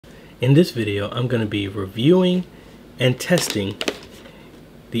In this video, I'm going to be reviewing and testing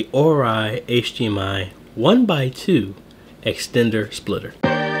the OREI HDMI 1x2 Extender Splitter.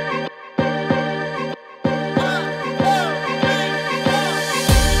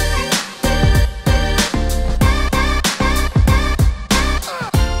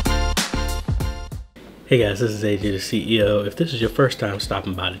 Hey guys, this is AJ the CEO. If this is your first time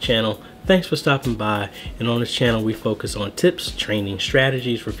stopping by the channel, thanks for stopping by. And on this channel, we focus on tips, training,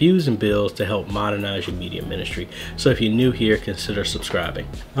 strategies, reviews, and builds to help modernize your media ministry. So if you're new here, consider subscribing.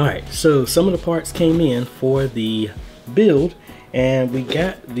 All right, so some of the parts came in for the build, and we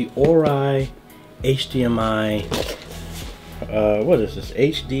got the OREI HDMI, what is this?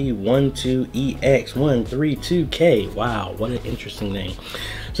 HD12-E132-K. Wow, what an interesting name.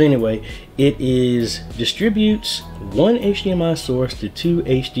 So anyway, it distributes one HDMI source to two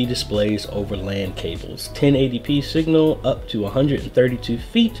HD displays over LAN cables, 1080p signal up to 132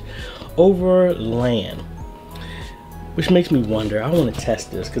 feet over LAN. Which makes me wonder, I want to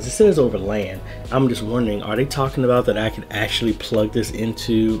test this because it says over LAN. I'm just wondering, are they talking about that I could actually plug this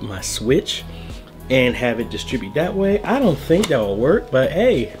into my switch and have it distribute that way? I don't think that will work, but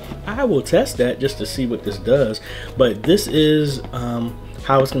hey, I will test that just to see what this does. But this is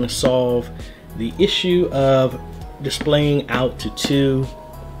how it's going to solve the issue of displaying out to two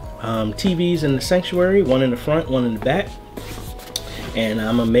TVs in the sanctuary, one in the front, one in the back. And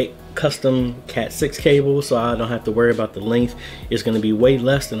I'm gonna make custom Cat 6 cables so I don't have to worry about the length. It's going to be way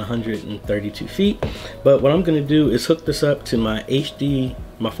less than 132 feet. But what I'm going to do is hook this up to my 4K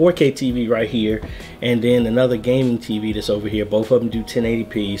TV right here, and then another gaming TV that's over here. Both of them do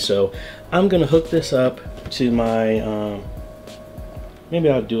 1080p. So I'm going to hook this up to my maybe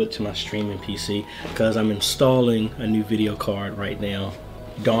I'll do it to my streaming PC because I'm installing a new video card right now.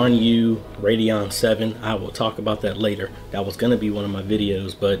 Darn you, Radeon 7. I will talk about that later. That was going to be one of my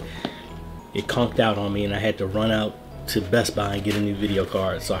videos, but it conked out on me and I had to run out to Best Buy and get a new video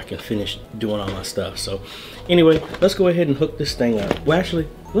card so I can finish doing all my stuff. So anyway, let's go ahead and hook this thing up. Well, actually,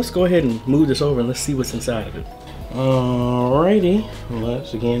 let's go ahead and move this over and let's see what's inside of it. Alrighty,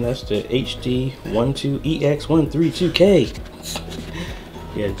 again, that's the HD12-E132-K.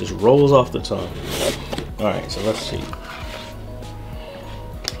 Yeah, it just rolls off the tongue. Alright, so let's see.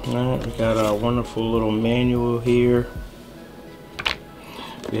 Alright, we got our wonderful little manual here.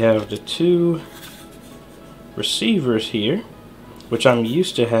 We have the two receivers here, which I'm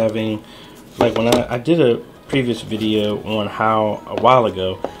used to having. Like when I did a previous video on a while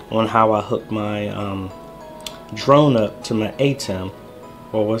ago, on how I hooked my drone up to my ATEM.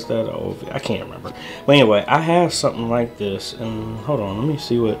 Or was that I can't remember. But anyway, I have something like this, and hold on, let me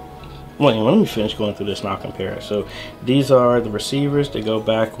see what. Well, anyway, let me finish going through this and I'll compare it. So these are the receivers that go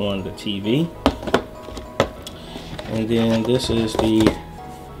back on the TV, and then this is the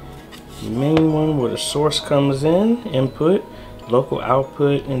main one where the source comes in, input, local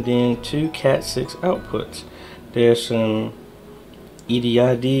output, and then two Cat 6 outputs. There's some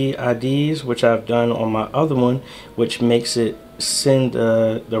EDID IDs, which I've done on my other one, which makes it send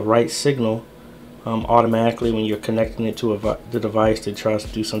the right signal automatically when you're connecting it to the device that tries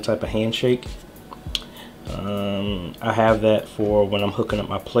to do some type of handshake. I have that for when I'm hooking up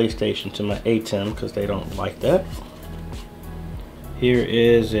my PlayStation to my ATEM because they don't like that. Here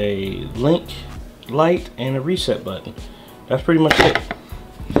is a link light and a reset button. That's pretty much it.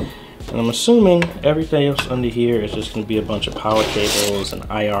 And I'm assuming everything else under here is just going to be a bunch of power cables and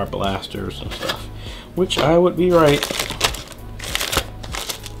IR blasters and stuff, which I would be right.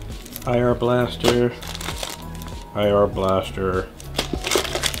 IR blaster, IR blaster,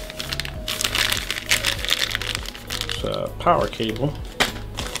 it's a power cable,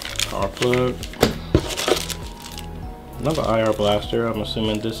 power plug, another IR blaster. I'm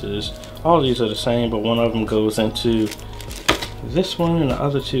assuming this is, all of these are the same, but one of them goes into this one and the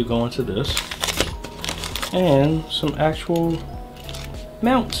other two go into this, and some actual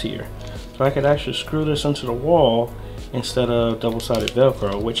mounts here. So I could actually screw this into the wall instead of double-sided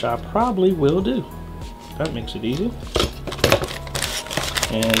Velcro, which I probably will do. That makes it easy.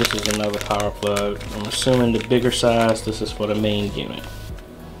 And this is another power plug. I'm assuming the bigger size, this is for the main unit.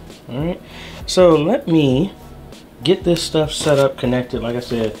 Alright, so let me get this stuff set up, connected. Like I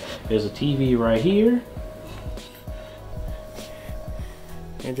said, there's a TV right here,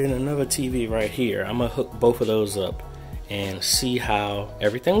 and then another TV right here. I'm gonna hook both of those up and see how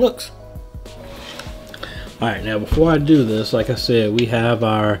everything looks. Alright, now before I do this, like I said, we have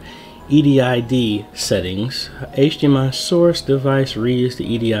our EDID settings. HDMI source device reads the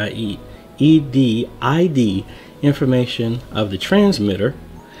EDID information of the transmitter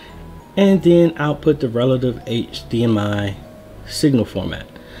and then output the relative HDMI signal format.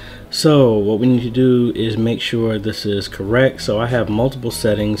 So what we need to do is make sure this is correct. So I have multiple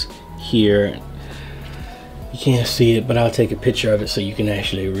settings here. You can't see it, but I'll take a picture of it so you can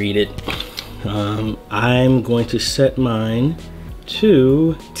actually read it. I'm going to set mine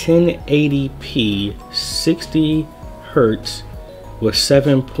to 1080p 60 hertz with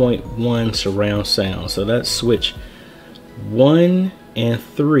 7.1 surround sound. So that's switch 1 and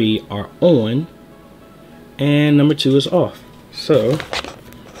 3 are on and number 2 is off. So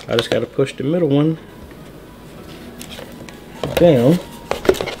I just got to push the middle one down.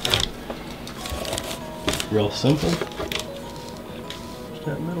 Real simple. Push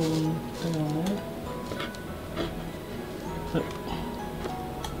that middle one down there.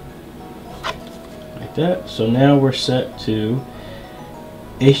 Like that. So now we're set to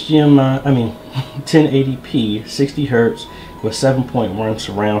HDMI, 1080p 60 hertz with 7.1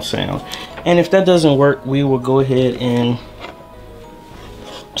 surround sound. And if that doesn't work, we will go ahead and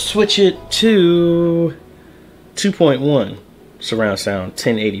switch it to 2.1 surround sound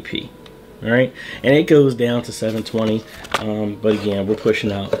 1080p. All right, and it goes down to 720, but again, we're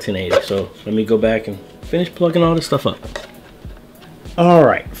pushing out 1080. So let me go back and finish plugging all this stuff up. All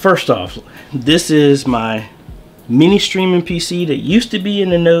right, first off, this is my mini streaming PC that used to be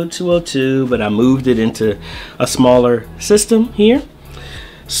in the Node 202, but I moved it into a smaller system here.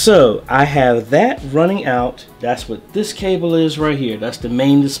 So I have that running out. That's what this cable is right here. That's the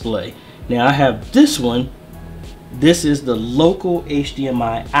main display. Now I have this one. This is the local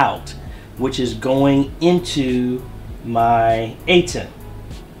HDMI out, which is going into my ATEM.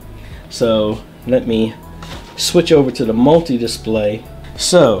 So let me switch over to the multi-display.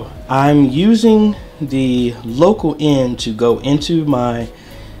 So I'm using the local in to go into my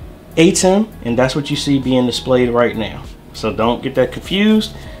ATEM, and that's what you see being displayed right now. So don't get that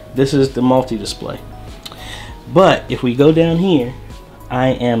confused. This is the multi-display. But if we go down here, I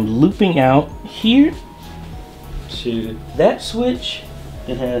am looping out here to that switch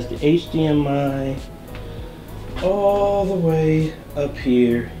that has the HDMI all the way up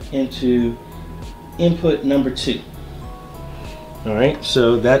here into input number 2. All right,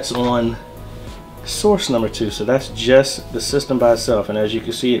 so that's on source number 2. So that's just the system by itself, and as you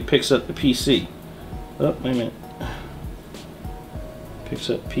can see, it picks up the PC. Oh, wait a minute. Picks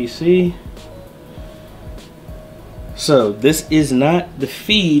up PC. So this is not the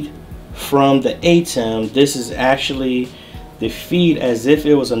feed from the ATEM. This is actually the feed as if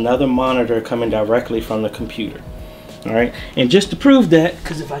it was another monitor coming directly from the computer. All right, and just to prove that,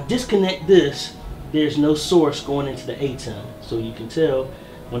 because if I disconnect this, there's no source going into the ATEM. So you can tell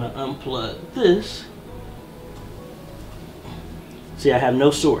when I unplug this, see, I have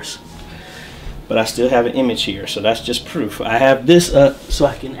no source, but I still have an image here. So that's just proof. I have this up so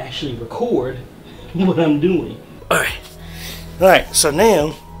I can actually record what I'm doing. All right, so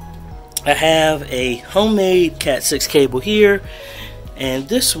now I have a homemade Cat 6 cable here, and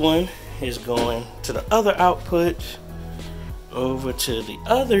this one is going to the other output over to the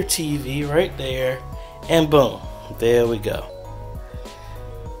other TV right there, and boom, there we go.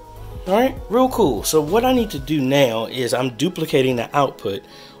 All right, real cool. So what I need to do now is I'm duplicating the output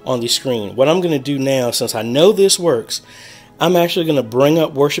on the screen. What I'm going to do now, since I know this works, I'm actually going to bring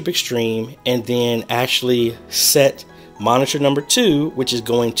up Worship Extreme and then actually set monitor number 2, which is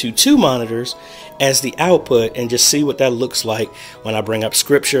going to 2 monitors, as the output, and just see what that looks like when I bring up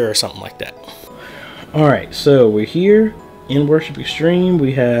Scripture or something like that. All right, so we're here in Worship Extreme.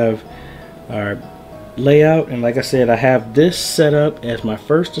 We have our layout, and like I said, I have this set up as my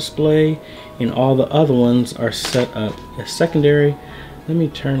first display, and all the other ones are set up as secondary. Let me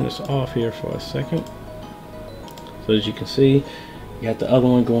turn this off here for a second. So as you can see, you got the other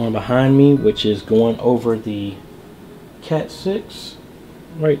one going behind me, which is going over the Cat 6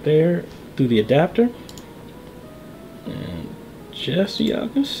 right there through the adapter. And just so y'all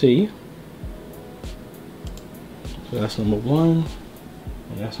can see, so that's number 1 and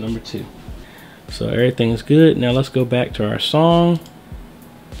that's number 2. So everything's good. Now let's go back to our song,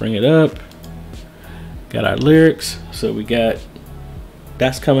 bring it up, got our lyrics. So we got,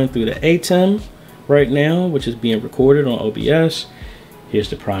 that's coming through the ATEM right now, which is being recorded on OBS. Here's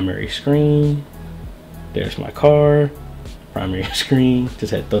the primary screen. There's my car, primary screen,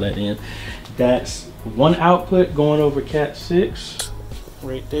 just had to throw that in. That's one output going over Cat 6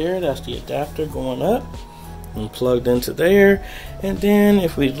 right there. That's the adapter going up and plugged into there. And then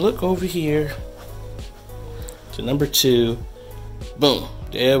if we look over here to number 2, boom,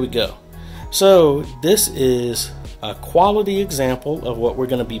 there we go. So this is a quality example of what we're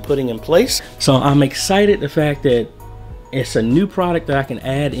going to be putting in place. So I'm excited the fact that it's a new product that I can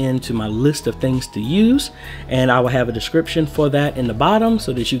add into my list of things to use, and I will have a description for that in the bottom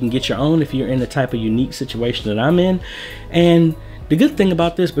so that you can get your own if you're in the type of unique situation that I'm in. And the good thing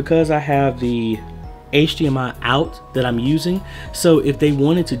about this, because I have the HDMI out that I'm using, so if they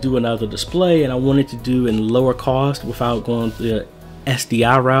wanted to do another display and I wanted to do in lower cost without going the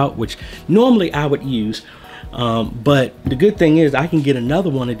SDI route, which normally I would use, but the good thing is I can get another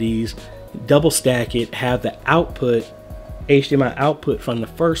one of these, double stack it, have the output, HDMI output from the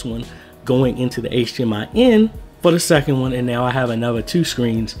first one going into the HDMI in for the second one, and now I have another 2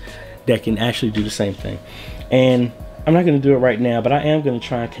 screens that can actually do the same thing. And I'm not going to do it right now, but I am going to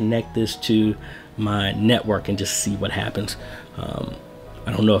try and connect this to my network and just see what happens.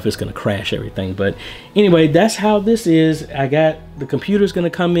 I don't know if it's going to crash everything, but anyway, that's how this is. I got the computer's going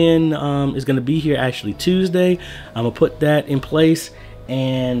to come in, is going to be here actually Tuesday. I'm going to put that in place,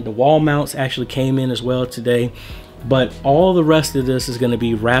 and the wall mounts actually came in as well today. But all the rest of this is going to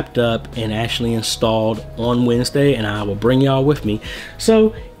be wrapped up and actually installed on Wednesday, and I will bring y'all with me.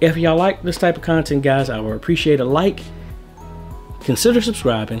 So if y'all like this type of content, guys, I would appreciate a like, consider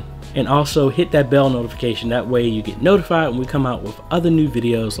subscribing, and also hit that bell notification. That way you get notified when we come out with other new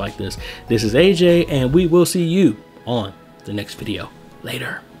videos like this. This is AJ, and we will see you on the next video.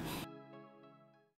 Later.